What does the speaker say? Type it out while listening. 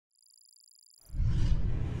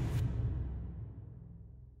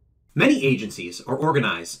Many agencies are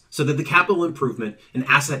organized so that the capital improvement and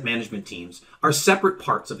asset management teams are separate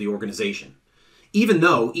parts of the organization, even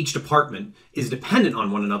though each department is dependent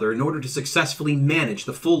on one another in order to successfully manage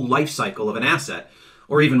the full life cycle of an asset,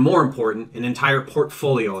 or even more important, an entire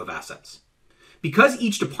portfolio of assets. Because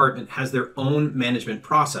each department has their own management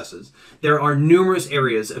processes, there are numerous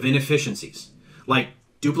areas of inefficiencies, like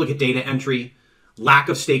duplicate data entry, lack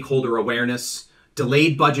of stakeholder awareness,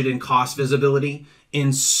 delayed budget and cost visibility,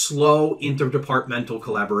 and slow interdepartmental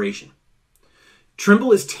collaboration.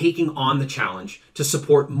 Trimble is taking on the challenge to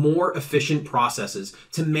support more efficient processes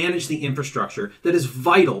to manage the infrastructure that is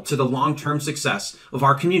vital to the long-term success of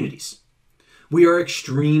our communities. We are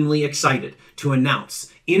extremely excited to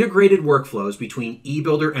announce integrated workflows between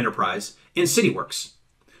eBuilder Enterprise and Cityworks.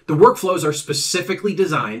 The workflows are specifically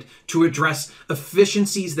designed to address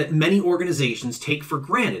efficiencies that many organizations take for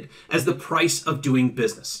granted as the price of doing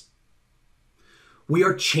business. We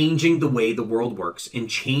are changing the way the world works and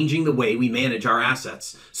changing the way we manage our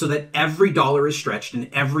assets so that every dollar is stretched and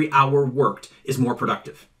every hour worked is more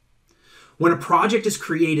productive. When a project is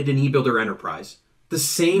created in eBuilder Enterprise, the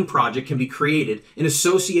same project can be created and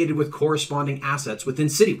associated with corresponding assets within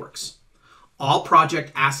Cityworks. All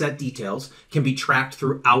project asset details can be tracked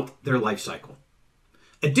throughout their lifecycle.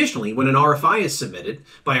 Additionally, when an RFI is submitted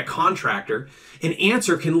by a contractor, an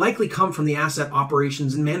answer can likely come from the asset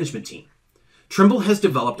operations and management team. Trimble has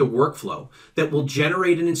developed a workflow that will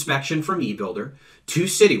generate an inspection from eBuilder to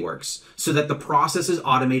Cityworks so that the process is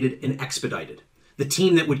automated and expedited. The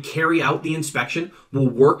team that would carry out the inspection will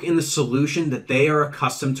work in the solution that they are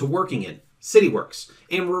accustomed to working in, Cityworks,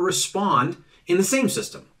 and will respond in the same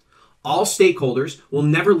system. All stakeholders will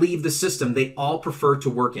never leave the system they all prefer to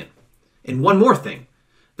work in. And one more thing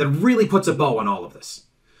that really puts a bow on all of this.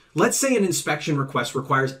 Let's say an inspection request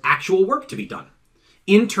requires actual work to be done.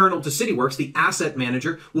 Internal to Cityworks, the asset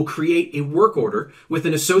manager will create a work order with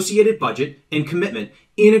an associated budget and commitment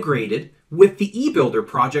integrated with the eBuilder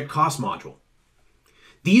project cost module.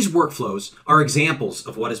 These workflows are examples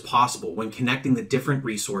of what is possible when connecting the different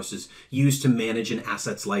resources used to manage an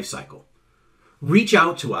asset's lifecycle. Reach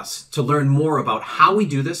out to us to learn more about how we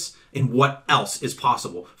do this and what else is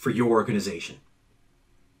possible for your organization.